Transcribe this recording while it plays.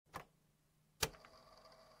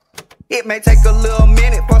It may take a little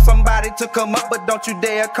minute for somebody to come up, but don't you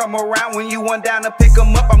dare come around when you want down to pick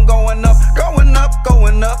them up. I'm going up, going up,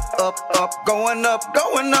 going up, up, up, going up,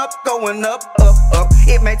 going up, going up, up, up.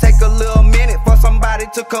 It may take a little minute for somebody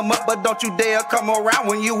to come up, but don't you dare come around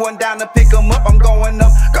when you want down to pick them up. I'm going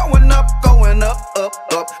up, going up, going up, up,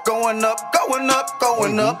 up, going up, going up,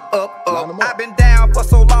 going up, up, up. I've been down for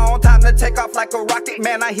so long, time to take off like a rocket.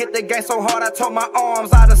 Man, I hit the game so hard, I tore my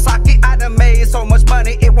arms out of socket. I done made so much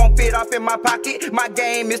money, it won't fit off in my pocket. My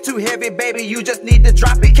game is too heavy, baby, you just need to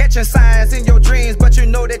drop it. Catching signs in your dreams, but you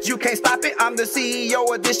know that you can't stop it. I'm the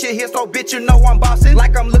CEO of this shit here, so bitch, you know I'm bossing.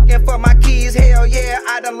 Like I'm looking for my keys, hell yeah,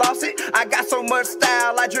 I done lost it. I got so much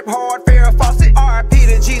style, I drip hard, Farrah Fawcett. R.I.P.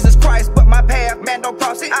 to Jesus Christ, but my path, man, don't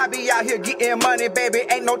cross it. I be out here getting money, baby,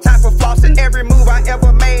 ain't no time for flossing. Every move I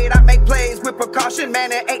ever made, I make plays with precaution. Man,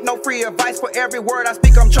 there ain't no free advice, for every word I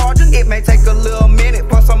speak, I'm charging. It may take a little minute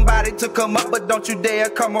for somebody to come up, but don't you dare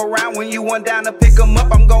come around when you want down to pick them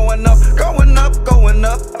up. I'm going up, going up, going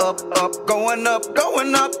up, up, up, going up,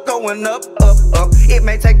 going up, going up, up, up. It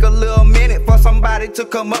may take a little minute for somebody to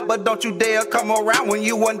come up, but don't you dare come around when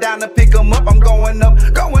you want down to pick them up. I'm going up,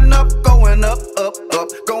 going up, going up, up, up,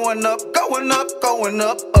 going up, going up, going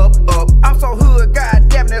up, up, up. I'm so hood,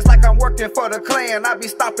 goddamn it, it's like I'm working for the Klan. I be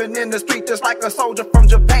stopping in the street just like a soldier from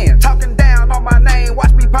Japan, talking down on my name,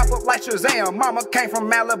 watch me pop up like Shazam. Mama came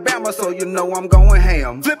from Alabama, so you know I'm going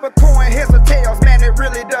ham. Flip a coin, heads or tails, man, it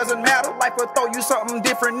really doesn't matter. Life will throw you something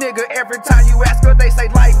different, nigga, every time you ask her. They say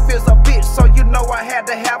life is a bitch, so you know I had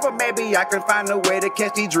to have her. Maybe I can find a way to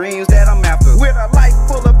catch these dreams that I'm after. With a life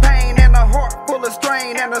full of pain and a heart full of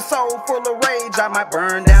strain and a soul full of rage, I might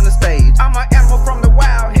burn down the stage. I'm an animal from the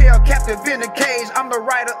wild, held captive in a cage. I'm the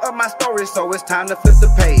writer of my story, so it's time to flip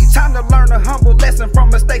the page. Time to learn a humble lesson from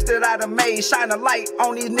mistakes that I done made. Shine a light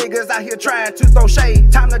on these niggas out here trying to throw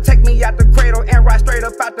shade. Time to take me out the cradle and ride straight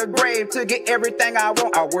up out the grave to get everything I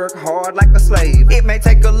want. I work hard like a slave. It may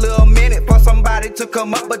take a little minute for somebody to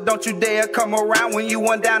come up, but don't you dare come around when you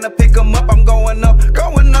want down to pick them up. I'm going up,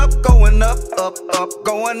 going up, going up, up, up,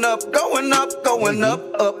 going up, going up, going up,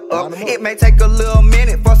 up, up. It may take a little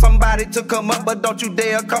minute for somebody to come up, but don't you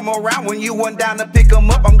dare come around when you want down to pick them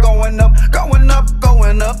up. I'm going up, going up,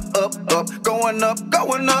 going up, up, up, going up,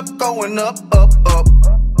 going up, going up, up.